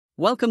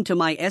Welcome to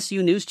my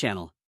SU News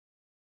channel.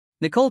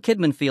 Nicole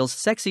Kidman feels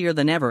sexier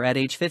than ever at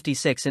age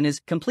 56 and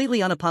is completely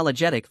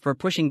unapologetic for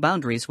pushing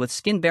boundaries with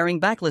skin-bearing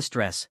backless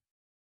dress.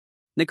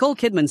 Nicole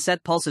Kidman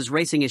set pulses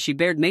racing as she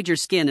bared major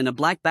skin in a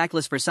black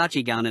backless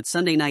Versace gown at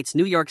Sunday night's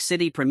New York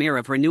City premiere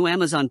of her new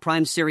Amazon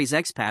Prime series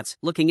Expats,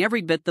 looking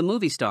every bit the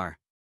movie star.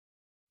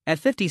 At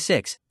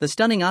 56, the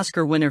stunning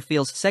Oscar winner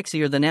feels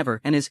sexier than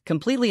ever and is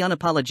completely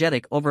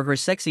unapologetic over her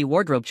sexy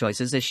wardrobe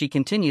choices as she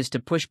continues to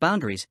push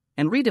boundaries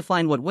and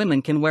redefine what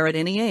women can wear at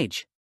any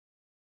age.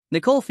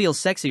 Nicole feels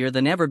sexier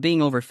than ever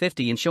being over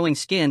 50 and showing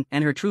skin,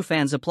 and her true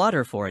fans applaud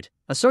her for it,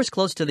 a source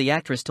close to the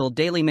actress told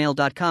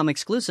DailyMail.com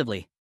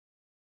exclusively.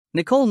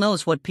 Nicole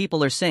knows what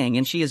people are saying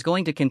and she is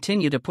going to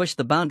continue to push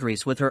the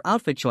boundaries with her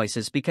outfit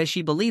choices because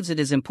she believes it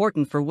is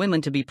important for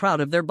women to be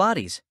proud of their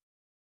bodies.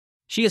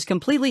 She is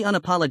completely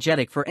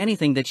unapologetic for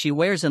anything that she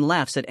wears and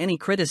laughs at any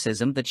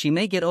criticism that she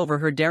may get over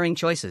her daring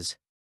choices.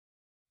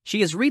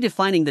 She is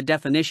redefining the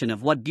definition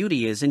of what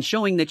beauty is and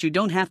showing that you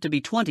don't have to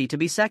be 20 to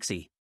be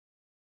sexy.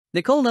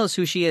 Nicole knows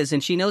who she is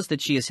and she knows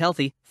that she is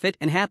healthy, fit,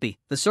 and happy,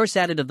 the source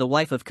added of the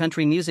wife of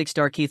country music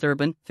star Keith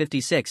Urban,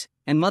 56,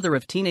 and mother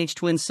of teenage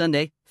twins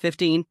Sunday,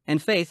 15,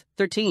 and Faith,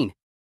 13.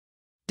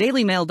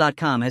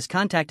 DailyMail.com has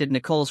contacted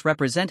Nicole's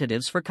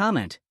representatives for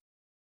comment.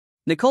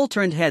 Nicole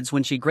turned heads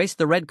when she graced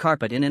the red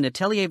carpet in an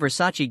Atelier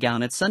Versace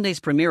gown at Sunday's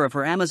premiere of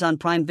her Amazon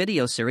Prime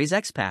Video series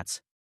Expats.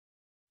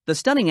 The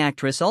stunning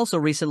actress also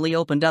recently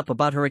opened up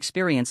about her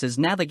experiences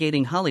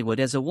navigating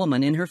Hollywood as a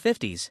woman in her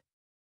 50s.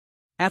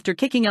 After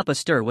kicking up a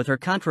stir with her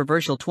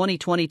controversial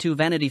 2022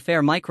 Vanity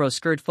Fair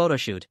micro-skirt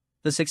photoshoot,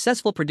 the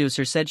successful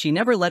producer said she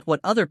never let what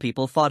other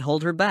people thought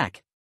hold her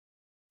back.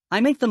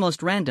 "I make the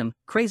most random,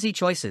 crazy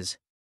choices.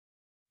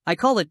 I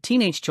call it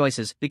teenage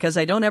choices because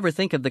I don't ever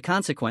think of the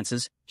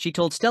consequences," she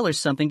told Stellar's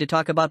Something to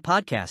Talk About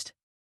podcast.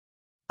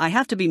 "I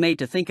have to be made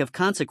to think of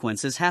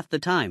consequences half the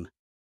time.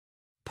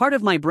 Part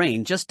of my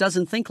brain just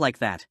doesn't think like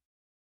that."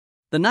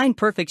 The 9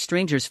 Perfect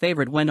Strangers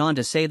favorite went on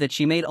to say that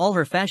she made all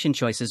her fashion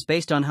choices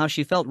based on how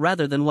she felt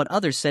rather than what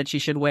others said she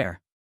should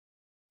wear.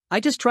 "I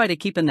just try to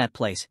keep in that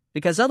place,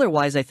 because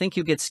otherwise I think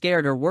you get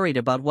scared or worried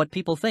about what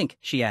people think,"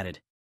 she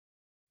added.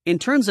 "In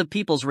terms of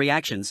people's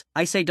reactions,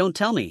 I say don't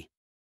tell me.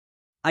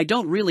 I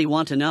don't really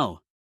want to know.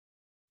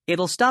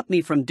 It'll stop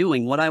me from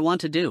doing what I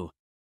want to do."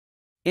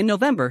 In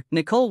November,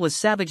 Nicole was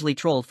savagely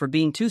trolled for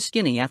being too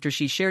skinny after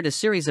she shared a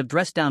series of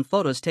dressed-down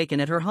photos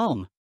taken at her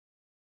home.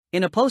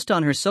 In a post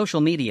on her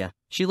social media,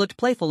 she looked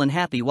playful and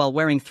happy while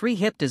wearing 3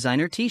 hip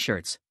designer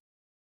t-shirts.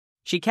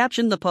 She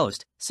captioned the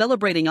post,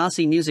 "Celebrating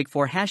Aussie music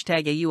for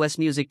 #AUS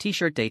Music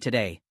T-shirt Day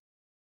today.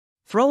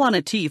 Throw on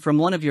a tee from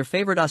one of your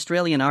favorite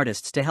Australian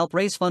artists to help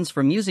raise funds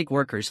for music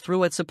workers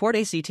through at Support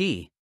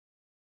ACT."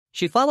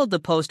 She followed the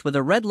post with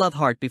a red love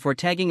heart before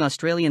tagging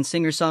Australian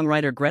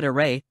singer-songwriter Greta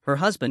Ray, her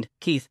husband,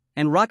 Keith,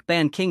 and rock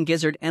band King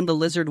Gizzard and the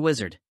Lizard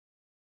Wizard.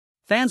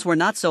 Fans were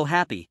not so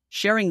happy,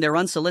 sharing their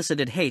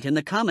unsolicited hate in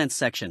the comments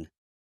section.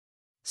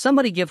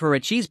 "Somebody give her a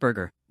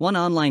cheeseburger," one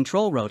online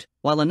troll wrote,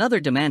 while another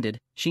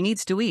demanded, "She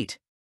needs to eat.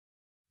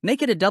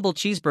 Make it a double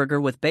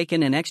cheeseburger with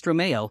bacon and extra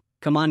mayo,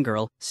 come on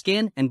girl,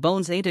 skin and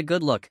bones ain't a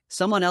good look,"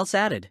 someone else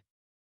added.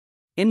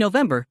 In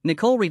November,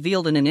 Nicole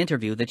revealed in an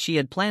interview that she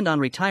had planned on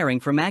retiring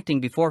from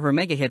acting before her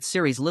mega-hit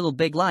series Little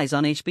Big Lies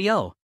on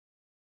HBO.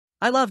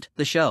 "I loved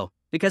the show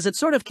because it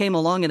sort of came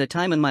along at a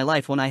time in my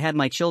life when I had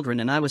my children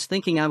and I was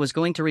thinking I was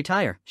going to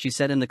retire," she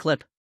said in the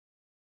clip.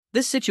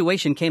 "This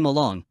situation came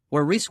along,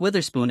 where Reese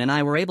Witherspoon and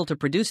I were able to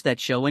produce that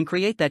show and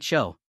create that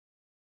show."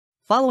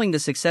 Following the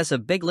success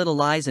of Big Little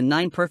Lies and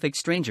 9 Perfect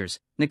Strangers,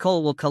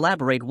 Nicole will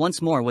collaborate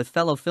once more with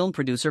fellow film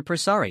producer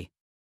Persari.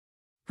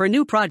 Her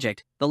new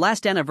project, The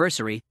Last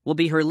Anniversary, will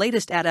be her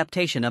latest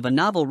adaptation of a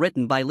novel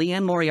written by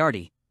Liane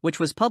Moriarty, which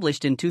was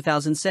published in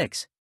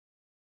 2006.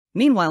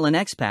 Meanwhile in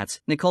Expats,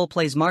 Nicole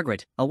plays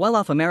Margaret, a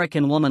well-off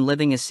American woman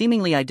living a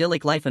seemingly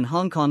idyllic life in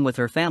Hong Kong with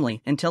her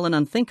family until an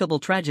unthinkable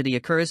tragedy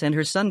occurs and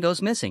her son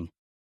goes missing.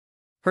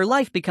 Her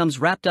life becomes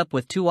wrapped up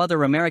with 2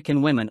 other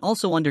American women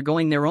also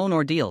undergoing their own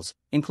ordeals,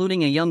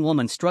 including a young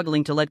woman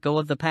struggling to let go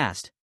of the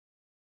past.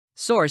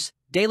 Source,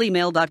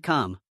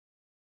 DailyMail.com.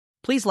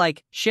 Please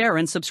like, share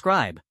and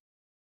subscribe.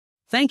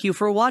 Thank you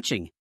for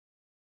watching.